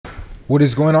What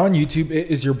is going on, YouTube? It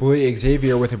is your boy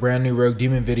Xavier with a brand new Rogue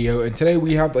Demon video, and today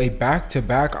we have a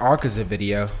back-to-back Akaza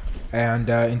video. And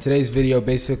in today's video,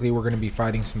 basically we're going to be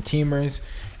fighting some teamers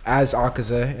as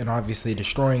Akaza and obviously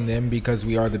destroying them because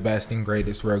we are the best and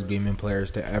greatest Rogue Demon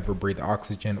players to ever breathe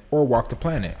oxygen or walk the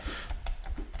planet.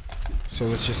 So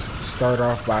let's just start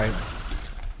off by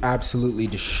absolutely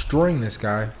destroying this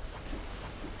guy.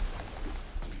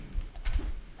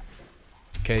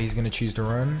 Okay, he's going to choose to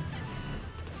run.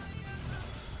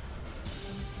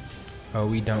 Oh,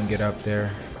 we don't get up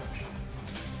there.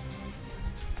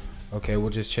 Okay, we'll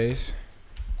just chase.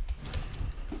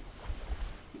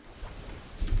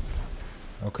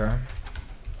 Okay.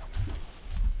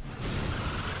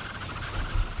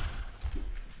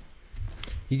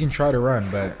 He can try to run,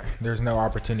 but there's no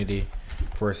opportunity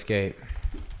for escape.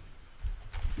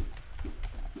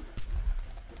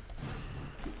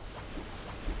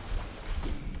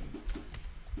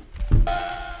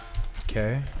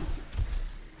 Okay.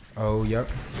 Oh, yep.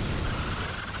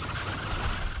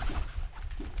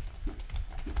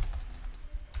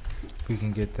 If we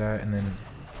can get that, and then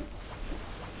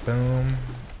boom,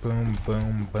 boom,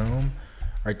 boom, boom.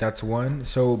 Alright, that's one.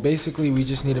 So basically, we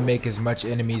just need to make as much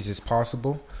enemies as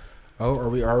possible. Oh, are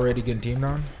we already getting teamed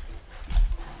on?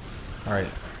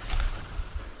 Alright.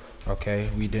 Okay,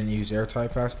 we didn't use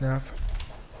airtight fast enough.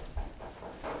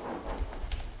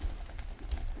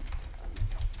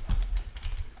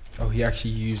 Oh, he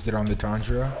actually used it on the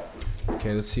Tanjiro.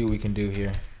 Okay, let's see what we can do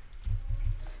here.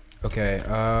 Okay,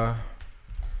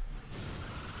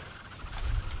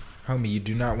 homie, you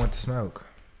do not want the smoke.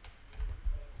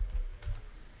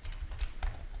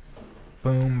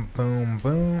 Boom, boom,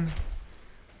 boom.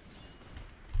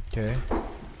 Okay.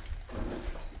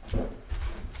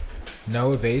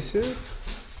 No evasive?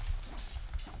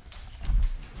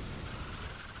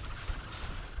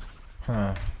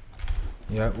 Huh.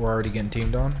 Yeah, we're already getting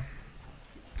teamed on.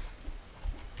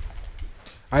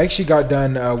 I actually got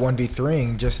done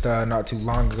 1v3ing just not too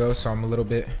long ago, so I'm a little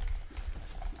bit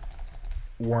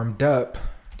warmed up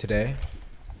today.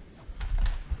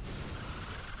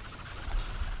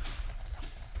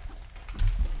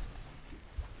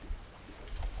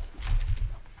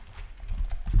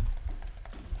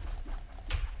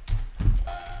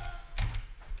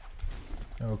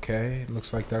 Okay,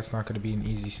 looks like that's not going to be an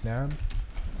easy snap.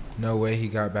 No way he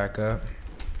got back up.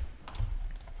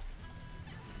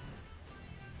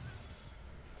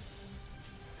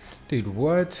 Dude,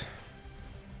 what?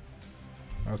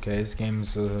 Okay, this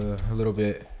game's a little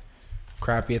bit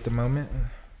crappy at the moment.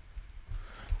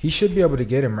 He should be able to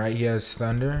get him, right? He has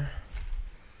thunder.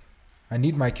 I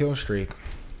need my kill streak.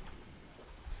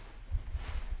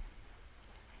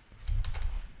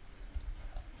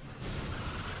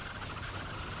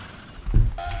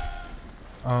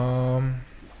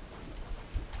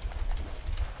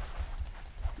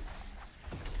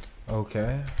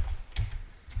 Okay.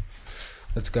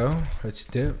 Let's go. Let's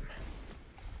dip.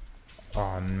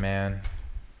 Oh, man.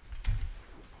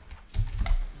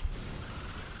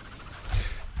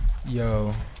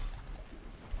 Yo.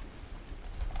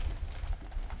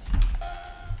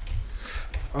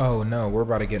 Oh, no. We're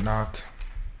about to get knocked.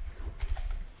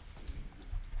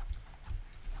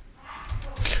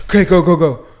 Okay, go, go,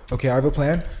 go. Okay, I have a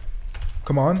plan.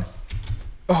 Come on.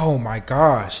 Oh, my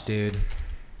gosh, dude.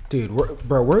 Dude,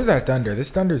 bro, where's that thunder?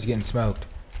 This thunder's getting smoked.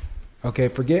 Okay,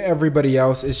 forget everybody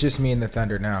else. It's just me and the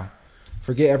thunder now.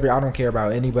 Forget I don't care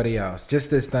about anybody else. Just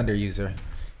this thunder user.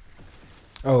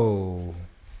 Oh.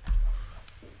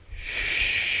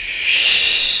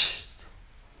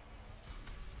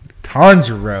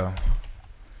 Tanjiro.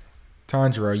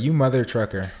 Tanjiro, you mother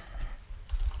trucker.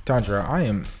 Tanjiro,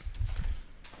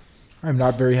 I'm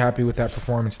not very happy with that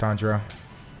performance, Tanjiro.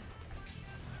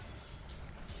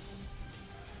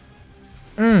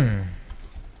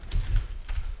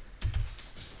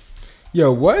 Yo,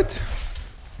 what?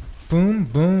 Boom,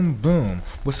 boom, boom.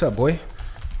 What's up, boy?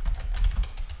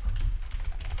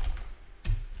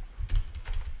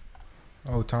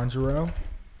 Oh, Tanjiro.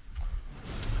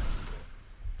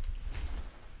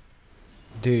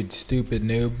 Dude, stupid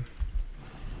noob.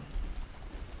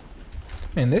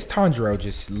 Man, this Tanjiro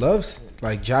just loves,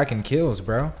 like, jacking kills,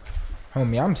 bro.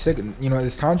 Homie, I'm sick of, you know,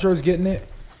 this Tanjiro's getting it,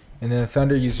 and then the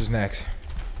thunder user's next.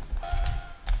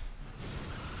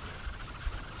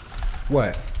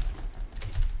 What?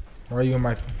 Why are you in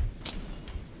my...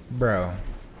 Bro.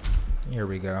 Here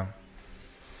we go.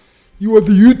 You are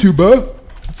the YouTuber?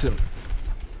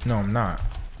 No, I'm not.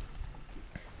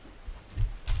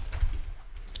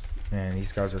 Man,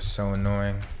 these guys are so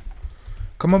annoying.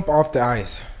 Come up off the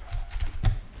ice.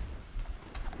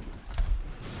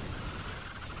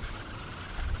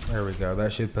 There we go.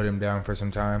 That should put him down for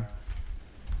some time.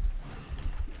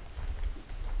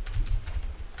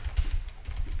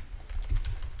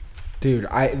 Dude,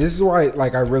 this is why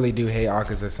like I really do hate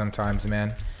Akaza sometimes,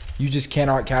 man. You just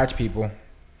cannot catch people.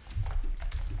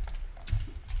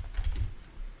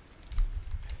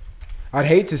 I'd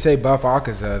hate to say buff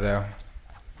Akaza though.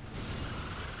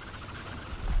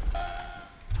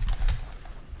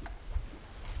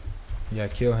 Yeah,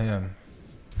 kill him.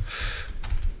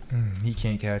 He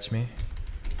can't catch me.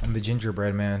 I'm the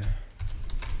gingerbread man.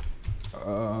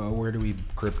 Where do we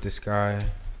grip this guy?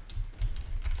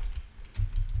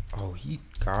 Oh, he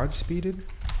godspeeded?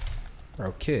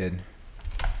 Bro, kid.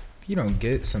 If you don't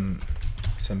get some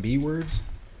B words.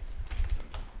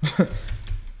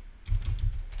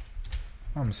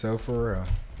 I'm so for real.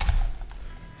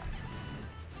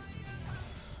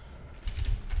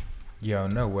 Yo,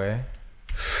 no way.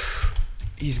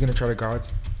 He's gonna try to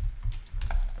gods.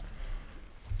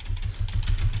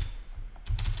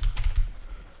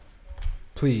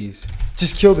 Please.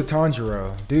 Just kill the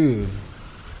Tanjiro, dude.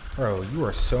 Bro, you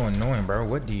are so annoying, bro.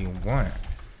 What do you want?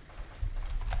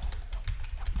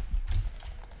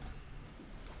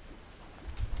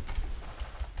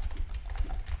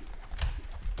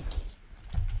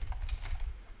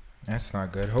 That's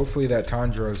not good. Hopefully that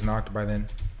Tanjiro is knocked by then.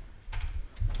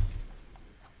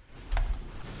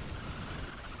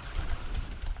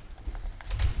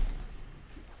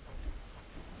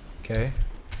 Okay.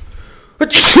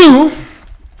 Achoo!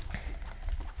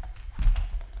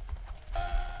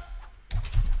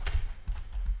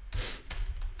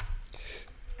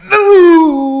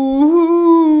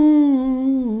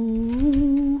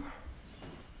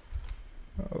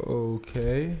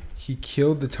 Okay. He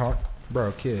killed the taunt.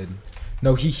 Bro, kid.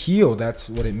 No, he healed. That's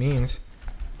what it means.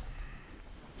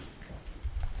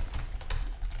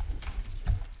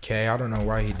 Okay, I don't know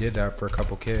why he did that for a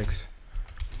couple kicks.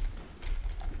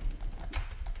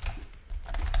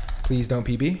 Please don't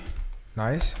PB.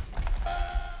 Nice.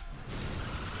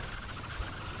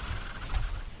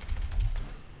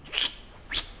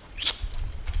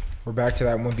 We're back to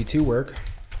that 1v2 work.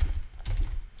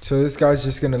 So this guy's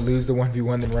just gonna lose the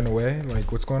 1v1 then run away?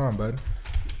 Like, what's going on, bud?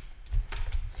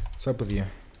 What's up with you?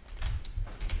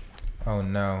 Oh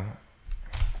no.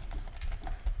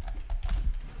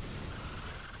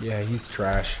 Yeah, he's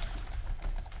trash.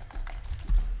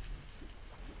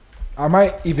 I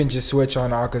might even just switch on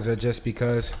Akaza just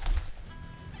because.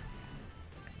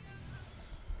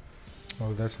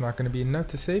 Oh, that's not gonna be enough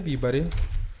to save you, buddy.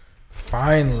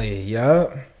 Finally,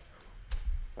 yup.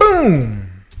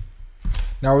 Boom!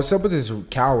 Now what's up with this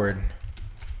coward?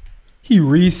 He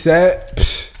reset.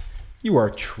 Psh, you are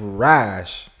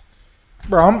trash.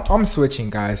 Bro, I'm switching,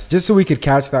 guys. Just so we could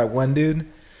catch that one dude.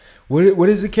 What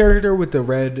is the character with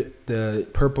the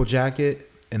purple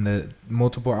jacket and the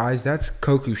multiple eyes? That's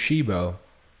Kokushibo.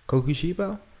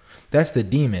 Kokushibo? That's the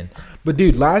demon. But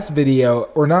dude, last video,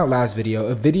 or not last video,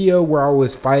 a video where I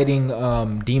was fighting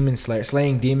demon slayer,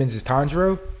 slaying demons is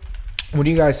Tanjiro. When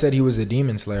you guys said he was a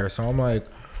demon slayer, so I'm like,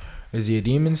 is he a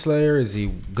demon slayer? Is he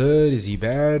good? Is he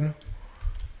bad?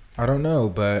 I don't know,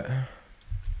 but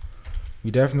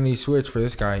we definitely switched for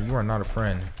this guy. You are not a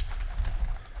friend.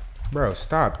 Bro,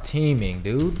 stop teaming,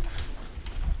 dude.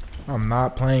 I'm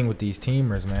not playing with these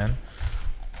teamers, man.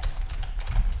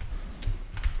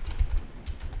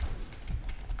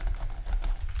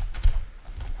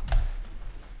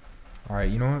 Alright,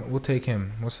 you know what? We'll take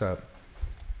him. What's up?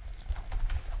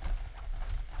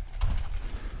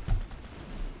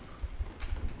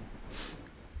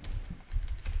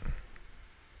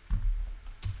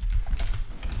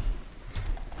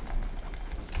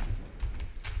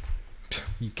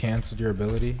 You canceled your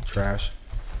ability? Trash.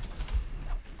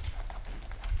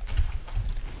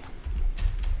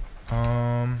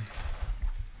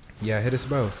 Yeah, hit us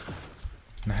both.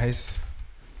 Nice.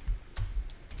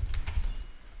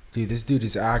 Dude, this dude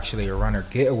is actually a runner.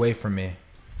 Get away from me.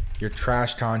 You're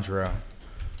trash, Tanjiro.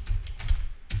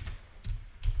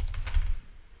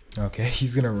 Okay,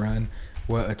 he's gonna run.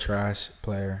 What a trash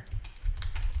player.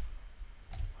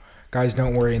 Guys,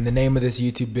 don't worry. In the name of this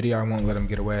YouTube video, I won't let him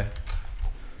get away.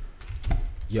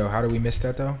 Yo, how do we miss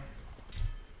that, though?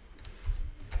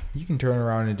 You can turn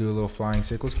around and do a little flying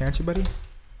sickles, can't you, buddy?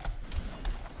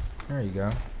 There you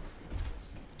go.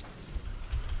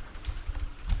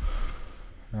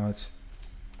 Now let's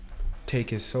take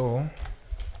his soul.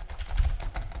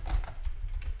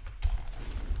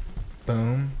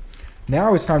 Boom.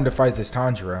 Now it's time to fight this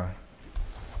Tanjiro.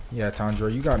 Yeah,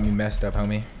 Tanjiro, you got me messed up,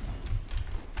 homie.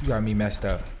 You got me messed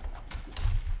up.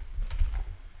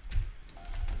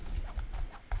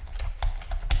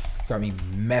 Got me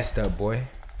messed up, boy.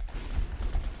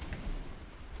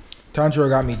 Tanjiro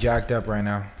got me jacked up right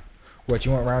now. What,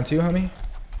 you want round 2, homie?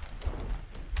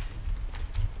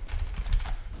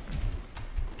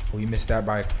 We missed that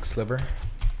by a sliver.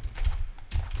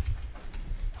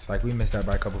 It's like we missed that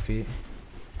by a couple feet.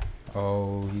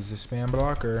 Oh, he's a spam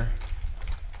blocker.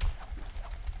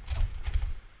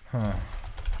 Huh.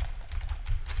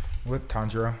 What,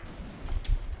 Tanjiro?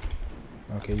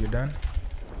 Okay, you're done?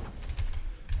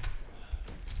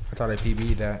 I thought I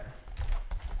PB'd that.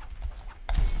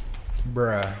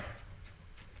 Bruh.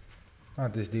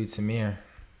 Not this dude Samir.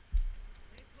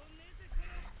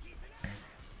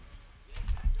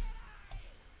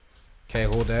 Okay,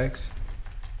 hold X.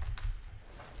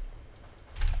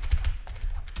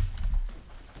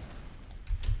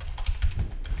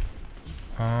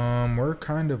 We're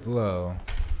kind of low.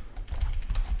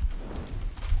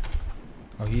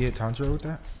 Oh, he hit Tanjiro with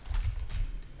that?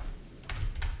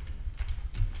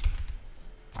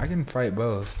 I can fight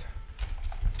both.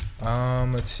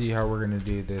 Let's see how we're gonna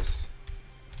do this.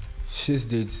 This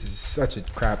dude's such a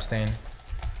crap stain.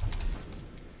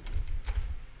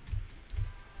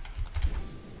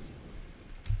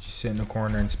 Just sit in the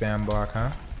corner and spam block,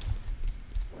 huh?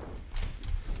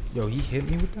 Yo, he hit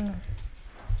me with that?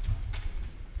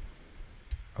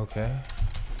 Okay.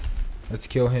 Let's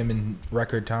kill him in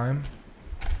record time.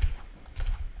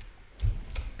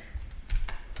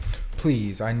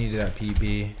 Please, I needed that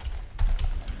PB.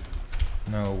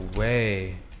 No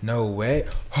way. No way.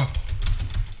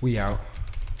 We out.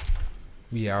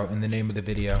 We out in the name of the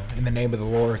video. In the name of the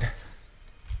Lord.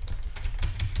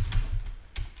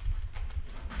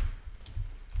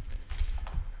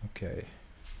 Okay.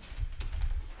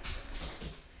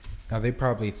 Now they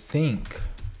probably think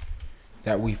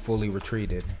that we fully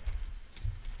retreated.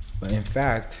 But in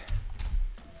fact,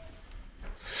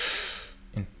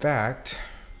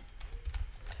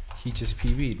 he just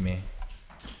PB'd me.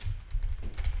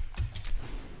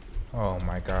 Oh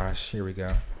my gosh, here we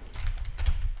go.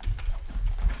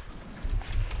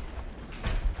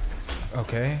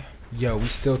 Okay. Yo, we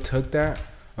still took that.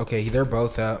 Okay, they're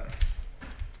both up.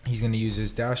 He's gonna use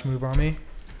his dash move on me.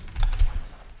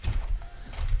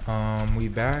 We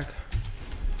back.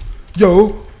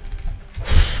 Yo!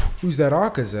 Who's that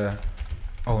Akaza?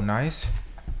 Oh, nice.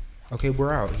 Okay,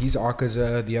 we're out. He's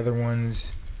Akaza. The other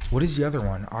one's... What is the other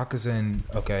one? Akaza and...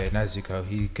 Okay, Nezuko.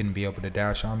 He couldn't be able to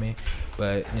dash on me.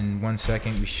 But in 1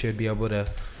 second, we should be able to...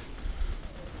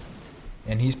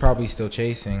 And he's probably still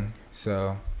chasing.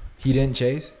 So, he didn't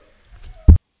chase.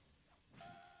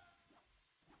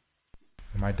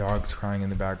 My dog's crying in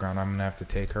the background. I'm going to have to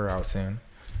take her out soon.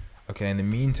 Okay, in the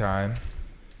meantime...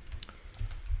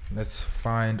 Let's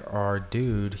find our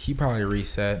dude. He probably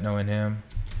reset, knowing him.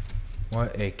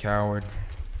 What a coward.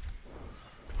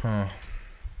 Huh.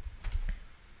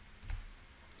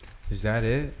 Is that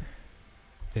it?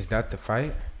 Is that the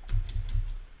fight?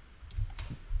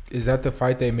 Is that the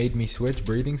fight they made me switch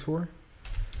breathings for?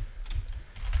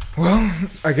 Well,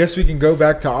 I guess we can go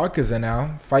back to Akaza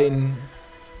now. Fighting...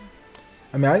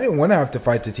 I mean, I didn't want to have to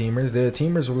fight the teamers. The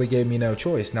teamers really gave me no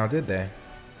choice. Now, did they?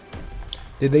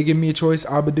 Did they give me a choice?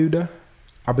 Abadua?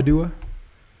 Abadu?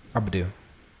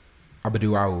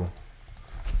 Awu.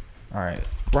 Alright.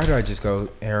 Why did I just go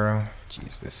arrow?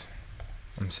 Jesus.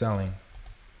 I'm selling.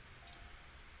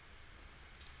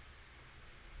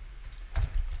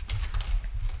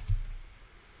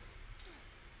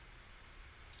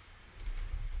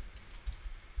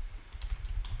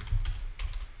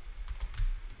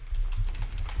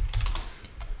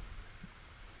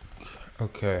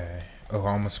 Okay. Oh,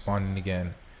 I almost spawned in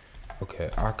again. Okay,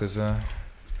 Akaza.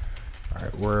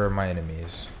 Alright, where are my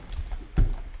enemies?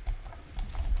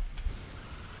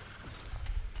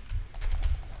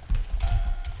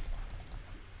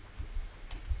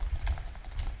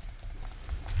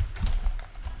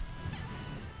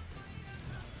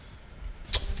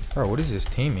 Bro, what is this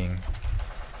teaming?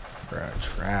 Bro,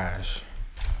 trash.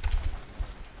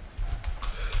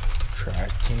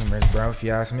 Trash teamers, bro, if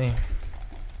you ask me.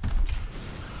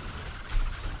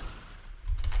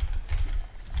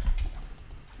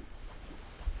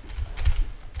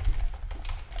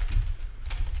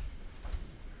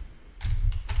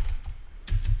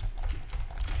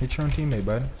 Hit your own teammate,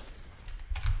 bud.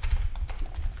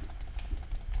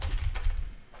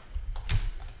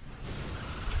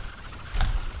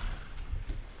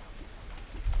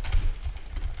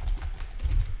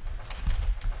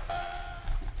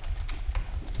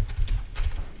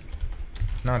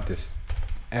 Not this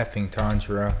effing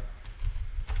Tanjiro.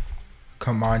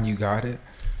 Come on, you got it.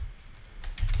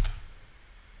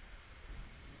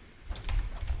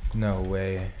 No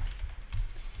way.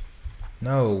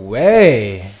 No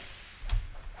way.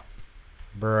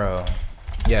 Bro.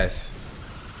 Yes.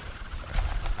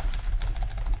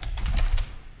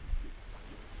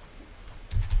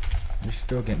 You're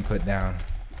still getting put down.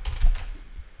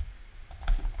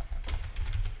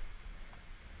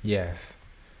 Yes.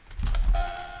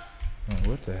 Oh,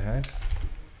 what the heck?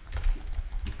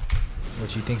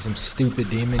 What, you think some stupid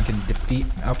demon can defeat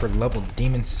an upper level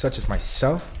demon such as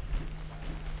myself?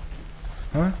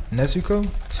 Huh? Nezuko?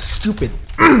 Stupid.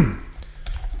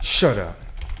 Shut up.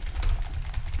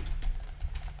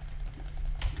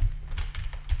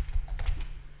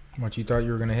 What, you thought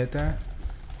you were gonna hit that?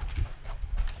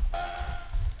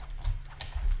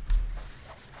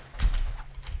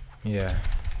 Yeah.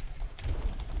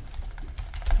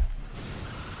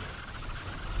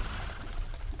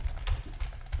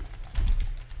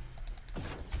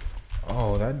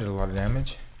 Oh, that did a lot of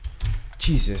damage.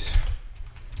 Jesus.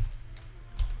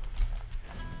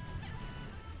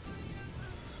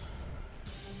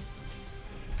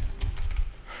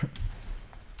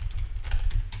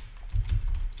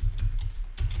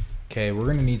 Okay, we're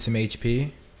gonna need some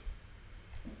HP.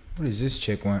 What does this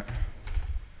chick want?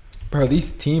 Bro, these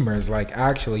teamers, like,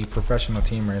 actually professional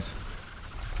teamers.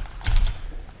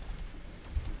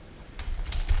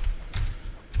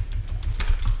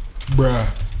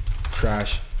 Bruh.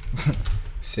 Trash.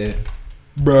 Sit.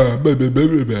 Bruh. Blah, blah, blah,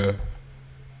 blah, blah.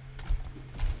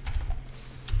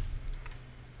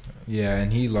 Yeah,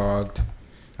 and he logged.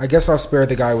 I guess I'll spare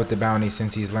the guy with the bounty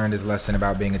since he's learned his lesson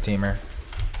about being a teamer.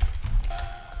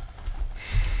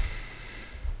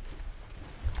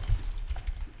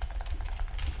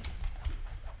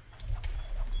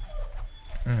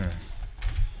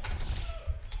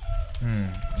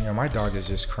 Yeah, my dog is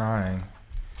just crying.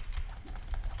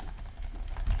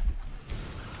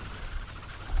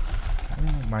 I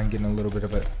don't mind getting a little bit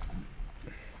of a...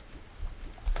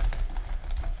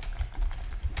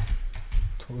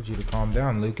 Told you to calm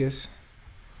down, Lucas.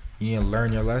 You need to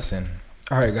learn your lesson.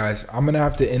 Alright guys, I'm gonna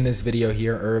have to end this video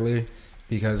here early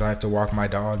because I have to walk my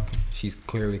dog. She's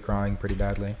clearly crying pretty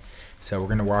badly. So we're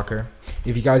gonna walk her.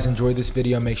 If you guys enjoyed this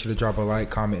video, make sure to drop a like,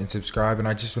 comment, and subscribe. And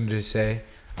I just wanted to say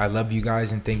I love you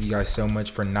guys and thank you guys so much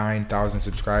for 9,000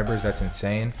 subscribers. That's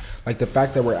insane. Like, the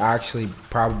fact that we're actually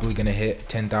probably gonna hit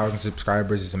 10,000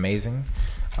 subscribers is amazing.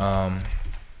 Well,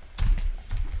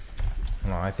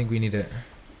 I think we need to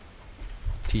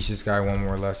teach this guy one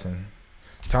more lesson.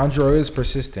 Tanjiro is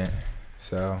persistent,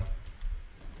 so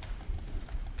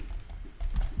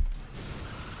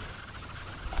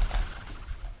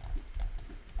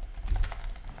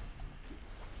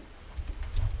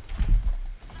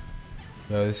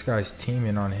yo, this guy's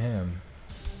teaming on him.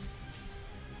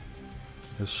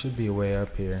 There should be a way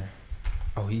up here.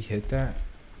 Oh, he hit that?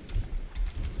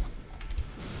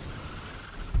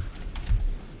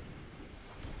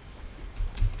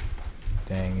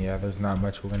 Dang, yeah, there's not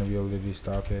much we're gonna be able to do to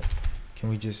stop it. Can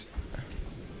we just...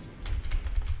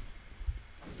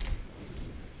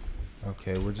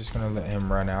 Okay, we're just gonna let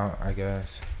him run out, I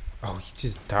guess. Oh, he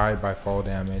just died by fall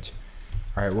damage.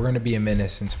 Alright, we're gonna be a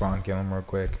menace and spawn kill him real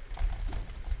quick.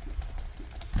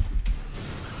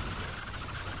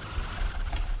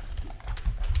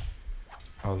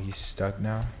 Oh, he's stuck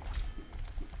now?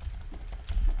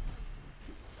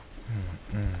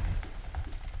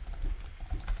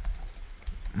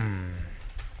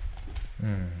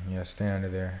 Yeah, stay under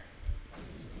there.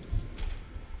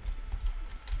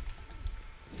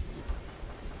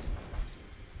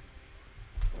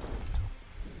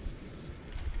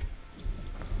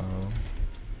 Oh.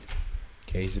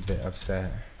 Okay, he's a bit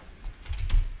upset.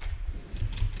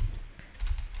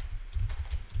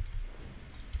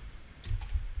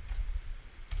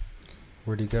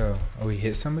 Where'd he go? Oh, he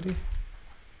hit somebody?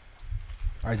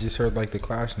 I just heard like the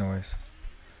clash noise.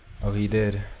 Oh, he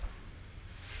did.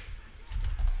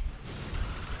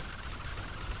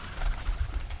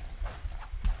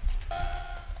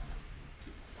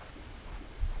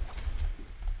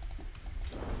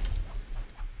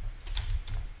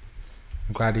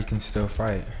 I'm glad he can still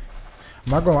fight.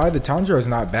 I'm not gonna lie, the Tanjiro is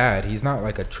not bad. He's not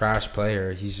like a trash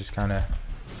player. He's just kind of...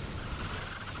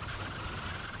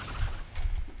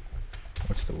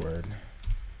 What's the word?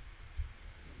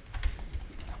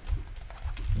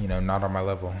 You know, not on my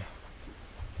level.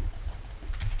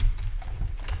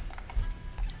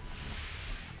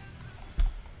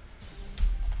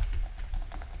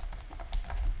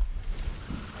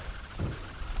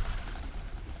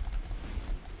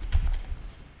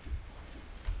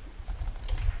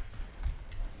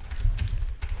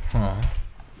 Huh.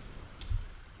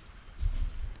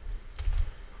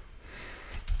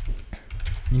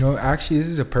 You know, actually, this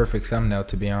is a perfect thumbnail,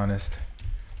 to be honest.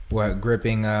 What,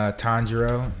 gripping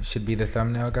Tanjiro should be the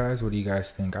thumbnail, guys? What do you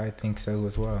guys think? I think so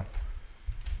as well.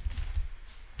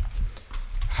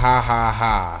 Ha ha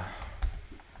ha.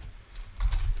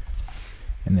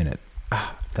 And then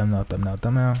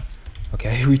thumbnail.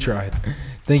 Okay, we tried.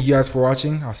 Thank you guys for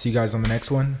watching. I'll see you guys on the next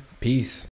one. Peace.